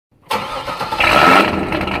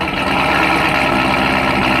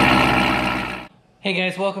Hey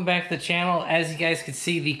guys, welcome back to the channel. As you guys can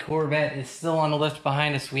see, the Corvette is still on the lift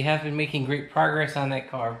behind us. We have been making great progress on that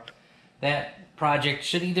car. That project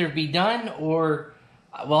should either be done or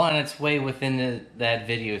well on its way within that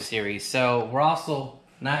video series. So we're also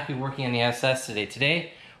not going to be working on the SS today.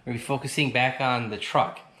 Today, we're going to be focusing back on the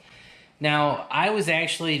truck. Now, I was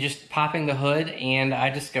actually just popping the hood and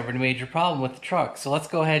I discovered a major problem with the truck. So let's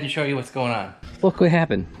go ahead and show you what's going on. Look what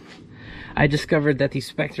happened. I discovered that the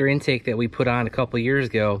Spectre intake that we put on a couple years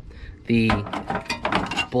ago, the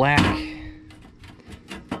black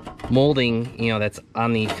molding, that's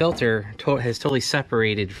on the filter has totally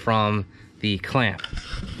separated from the clamp.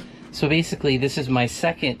 So basically, this is my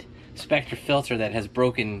second Spectre filter that has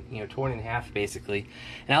broken, torn in half basically.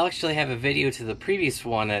 And I'll actually have a video to the previous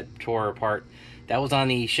one that tore apart. That was on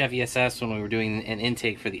the Chevy SS when we were doing an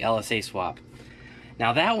intake for the LSA swap.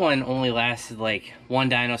 Now that one only lasted like one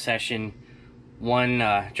dyno session, one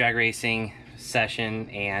drag racing session,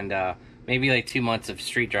 and maybe like 2 months of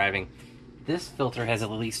street driving. This filter has at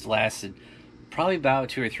least lasted probably about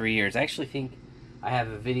 2 or 3 years. I actually think I have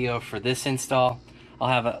a video for this install. I'll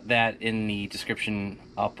have that in the description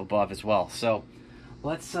up above as well. So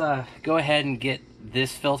let's go ahead and get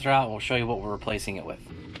this filter out and we'll show you what we're replacing it with.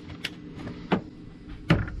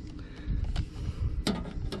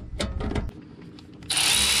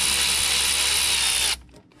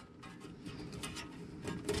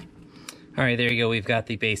 Alright, there you go, we've got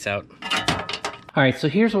the base out. Alright, so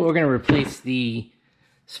here's what we're going to replace the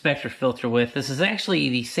Spectre filter with. This is actually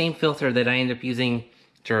the same filter that I ended up using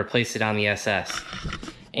to replace it on the SS.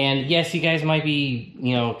 And yes, you guys might be,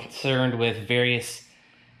 concerned with various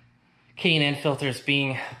K&N filters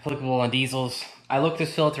being applicable on diesels. I looked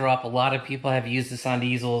this filter up. A lot of people have used this on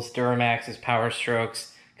diesels, Duramaxes, Power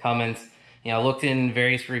Strokes, Cummins. I looked in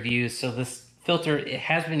various reviews. So this filter, it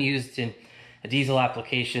has been used in a diesel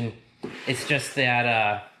application. It's just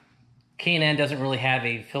that K&N doesn't really have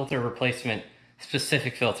a filter replacement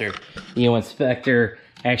specific filter. When Spectre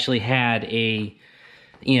actually had a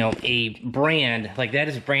brand, like that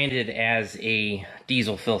is branded as a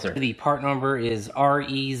diesel filter. The part number is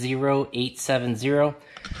RE0870.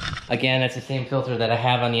 Again, it's the same filter that I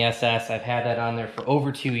have on the SS. I've had that on there for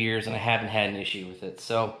over 2 years and I haven't had an issue with it.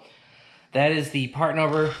 So that is the part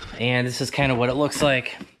number, and this is kind of what it looks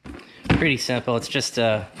like. Pretty simple. It's just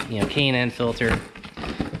a K&N filter,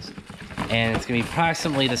 and it's going to be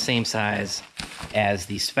approximately the same size as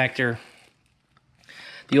the Spectre.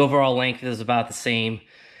 The overall length is about the same.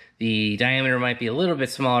 The diameter might be a little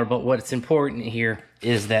bit smaller, but what's important here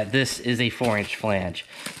is that this is a 4-inch flange.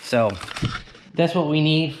 So that's what we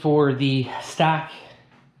need for the stock.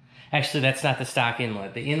 Actually, that's not the stock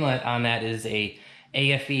inlet. The inlet on that is a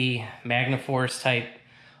AFE Magnaforce type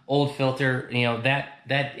old filter.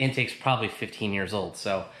 That intake's probably 15 years old.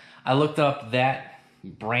 So I looked up that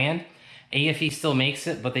brand. AFE still makes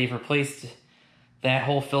it, but they've replaced that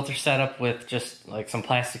whole filter setup with just like some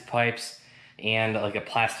plastic pipes and like a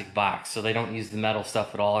plastic box. So they don't use the metal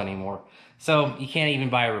stuff at all anymore. So you can't even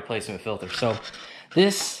buy a replacement filter. So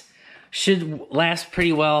this should last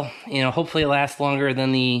pretty well. Hopefully it lasts longer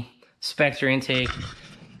than the Spectre intake.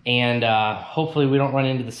 And hopefully we don't run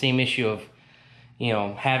into the same issue of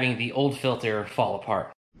having the old filter fall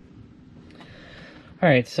apart.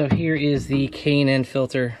 Alright, so here is the K&N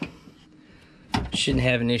filter. Shouldn't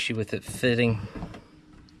have an issue with it fitting.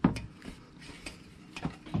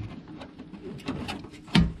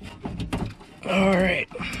 Alright,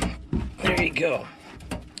 there you go.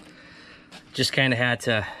 Just kind of had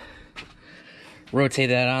to rotate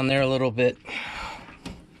that on there a little bit.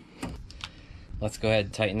 Let's go ahead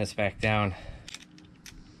and tighten this back down.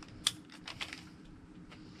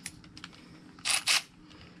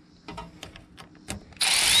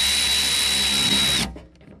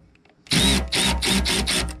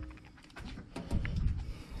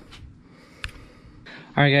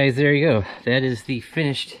 Alright guys, there you go. That is the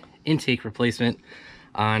finished intake replacement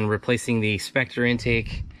on replacing the Spectre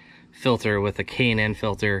intake filter with a K&N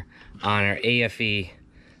filter on our AFE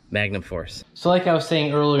Magnaforce. So like I was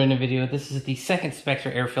saying earlier in the video, this is the second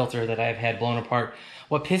Spectre air filter that I've had blown apart.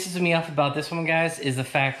 What pisses me off about this one, guys, is the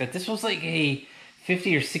fact that this was like a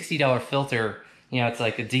 $50 or $60 filter. It's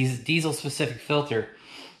like a diesel specific filter,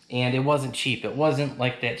 and it wasn't cheap. It wasn't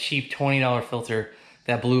like that cheap $20 filter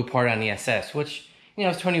that blew apart on the SS, which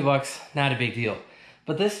it's 20 bucks, not a big deal.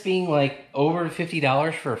 But this being like over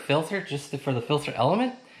 $50 for a filter, just for the filter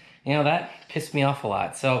element, that pissed me off a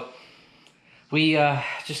lot. So we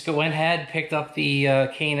just went ahead, picked up the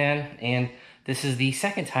K&N, and this is the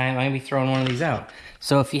second time I'm gonna be throwing one of these out.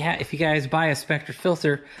 So if you guys buy a Spectre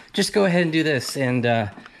filter, just go ahead and do this, and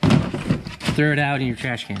throw it out in your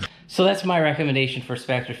trash can. So that's my recommendation for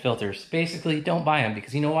Spectre filters. Basically, don't buy them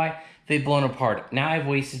because you know why? They've blown apart. Now I've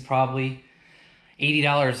wasted probably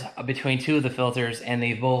 $80 between two of the filters, and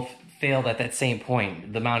they both failed at that same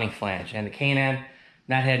point, the mounting flange. And the K&N,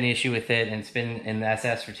 not had an issue with it, and it's been in the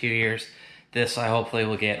SS for 2 years. This, I hopefully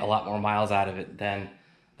will get a lot more miles out of it than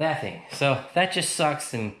that thing. So that just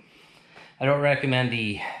sucks, and I don't recommend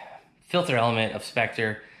the filter element of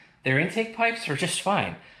Spectre. Their intake pipes are just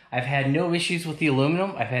fine. I've had no issues with the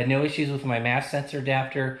aluminum. I've had no issues with my mass sensor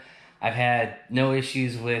adapter. I've had no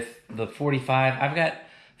issues with the 45. I've got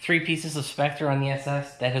 3 pieces of Spectre on the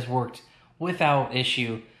SS that has worked without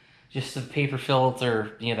issue. Just the paper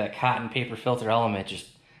filter, you know, that cotton paper filter element just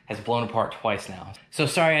has blown apart twice now. So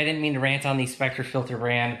sorry, I didn't mean to rant on the Spectre filter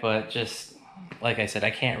brand, but just, like I said,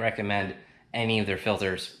 I can't recommend any of their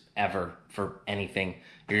filters ever for anything.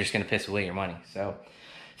 You're just gonna piss away your money. So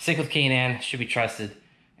stick with K&N, should be trusted,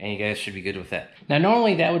 and you guys should be good with that. Now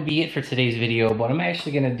normally that would be it for today's video, but I'm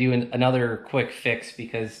actually gonna do another quick fix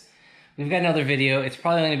because we've got another video. It's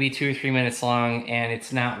probably gonna be 2 or 3 minutes long, and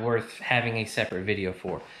it's not worth having a separate video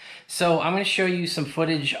for. So I'm gonna show you some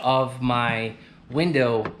footage of my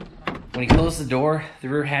window. When you close the door, the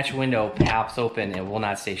rear hatch window pops open and will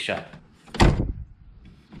not stay shut.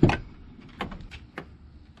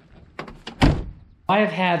 I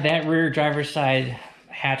have had that rear driver's side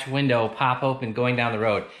hatch window pop open going down the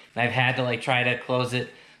road, and I've had to like try to close it,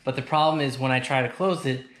 but the problem is when I try to close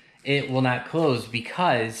it, it will not close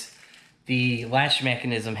because the latch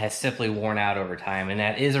mechanism has simply worn out over time, and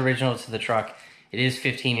that is original to the truck. It is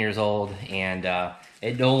 15 years old, and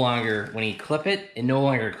it no longer, when you clip it, it no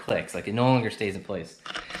longer clicks, like it no longer stays in place.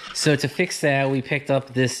 So to fix that, we picked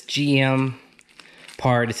up this GM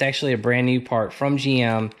part. It's actually a brand new part from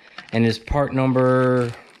GM, and this part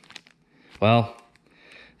number, well,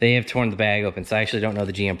 they have torn the bag open, so I actually don't know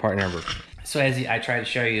the GM part number. So as I try to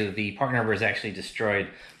show you, the part number is actually destroyed,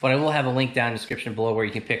 but I will have a link down in the description below where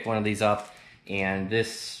you can pick one of these up, and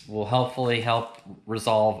this will hopefully help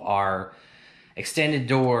resolve our extended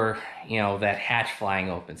door, you know, that hatch flying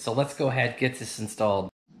open. So let's go ahead, get this installed.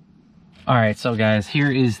 All right, so guys, here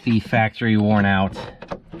is the factory worn out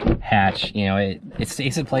hatch. You know, it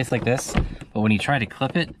stays in place like this, but when you try to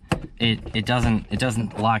clip it, it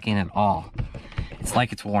doesn't lock in at all. It's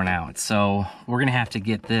like it's worn out. So we're gonna have to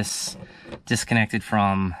get this disconnected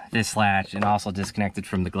from this latch and also disconnected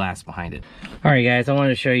from the glass behind it. All right, guys, I wanted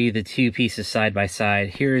to show you the 2 pieces side by side.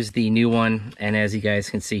 Here's the new one, and as you guys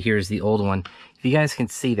can see, here's the old one. If you guys can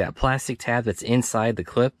see, that plastic tab that's inside the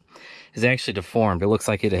clip is actually deformed. It looks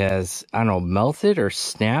like it has, I don't know, melted or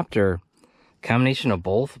snapped or combination of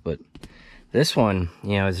both, but this one,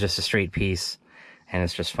 you know, is just a straight piece and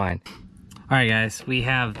it's just fine. All right, guys, we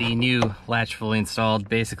have the new latch fully installed.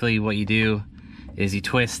 Basically what you do is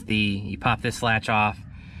you pop this latch off,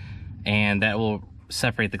 and that will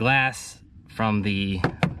separate the glass from the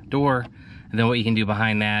door. And then what you can do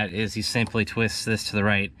behind that is you simply twist this to the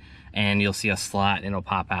right, and you'll see a slot and it'll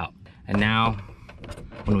pop out. And now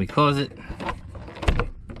when we close it,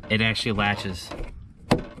 it actually latches.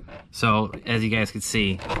 So as you guys can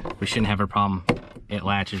see, we shouldn't have a problem. It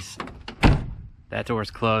latches. That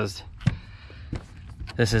door's closed.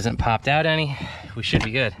 This isn't popped out any. We should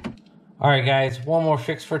be good. All right, guys, one more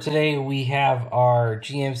fix for today. We have our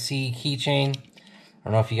GMC keychain. I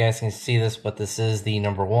don't know if you guys can see this, but this is the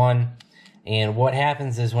number 1. And what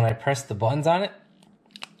happens is when I press the buttons on it,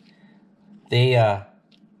 they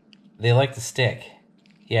like to stick.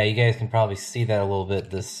 Yeah, you guys can probably see that a little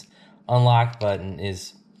bit. This unlock button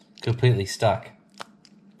is completely stuck.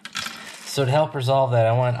 So to help resolve that,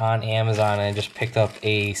 I went on Amazon and I just picked up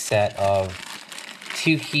a set of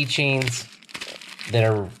 2 keychains that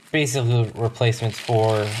are basically replacements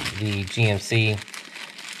for the GMC.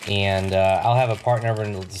 And I'll have a part number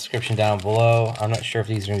in the description down below. I'm not sure if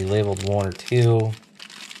these are going to be labeled 1 or 2.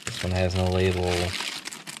 This one has no label.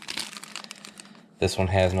 This one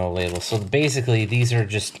has no label. So basically, these are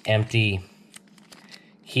just empty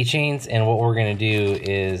keychains. And what we're going to do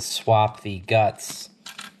is swap the guts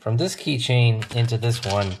from this keychain into this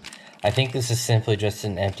one. I think this is simply just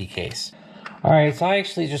an empty case. Alright, so I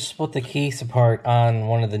actually just split the case apart on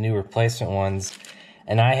one of the new replacement ones,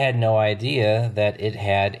 and I had no idea that it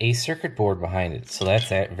had a circuit board behind it, so that's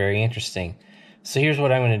very interesting. So here's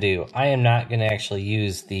what I'm going to do. I am not going to actually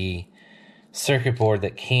use the circuit board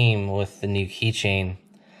that came with the new keychain.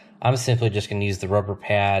 I'm simply just going to use the rubber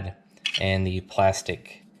pad and the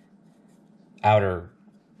plastic outer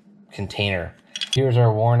container. Here's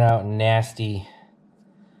our worn out nasty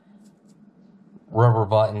rubber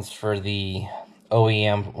buttons for the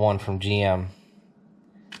OEM one from GM.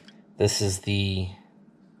 This is the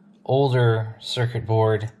older circuit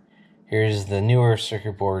board. Here's the newer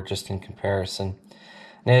circuit board, just in comparison.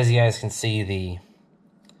 And as you guys can see, the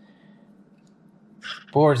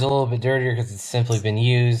board's a little bit dirtier because it's simply been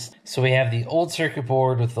used. So we have the old circuit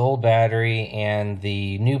board with the old battery and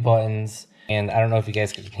the new buttons. And I don't know if you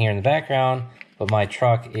guys can hear in the background, but my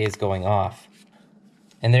truck is going off.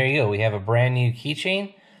 And there you go, we have a brand new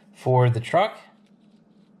keychain for the truck.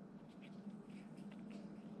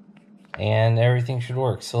 And everything should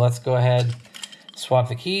work. So let's go ahead, swap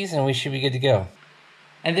the keys, and we should be good to go.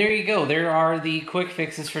 And there you go. There are the quick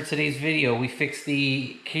fixes for today's video. We fixed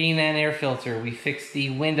the K&N Air Filter, we fixed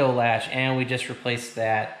the window latch, and we just replaced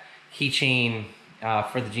that keychain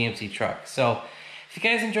for the GMC truck. So if you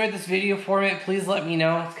guys enjoyed this video format, please let me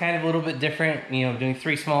know. It's kind of a little bit different, you know, doing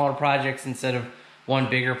 3 smaller projects instead of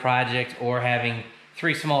 1 bigger project, or having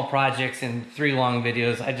 3 small projects and 3 long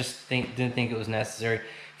videos. I just didn't think it was necessary.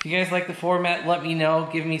 If you guys like the format, let me know.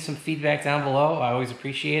 Give me some feedback down below. I always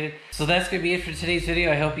appreciate it. So that's going to be it for today's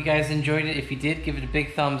video. I hope you guys enjoyed it. If you did, give it a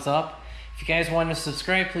big thumbs up. If you guys want to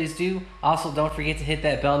subscribe, please do. Also, don't forget to hit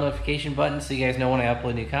that bell notification button so you guys know when I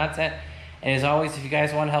upload new content. And as always, if you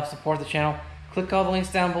guys want to help support the channel, click all the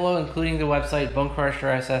links down below, including the website,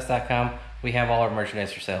 BonecrrusherSS.com. We have all our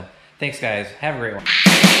merchandise for sale. Thanks, guys. Have a great one.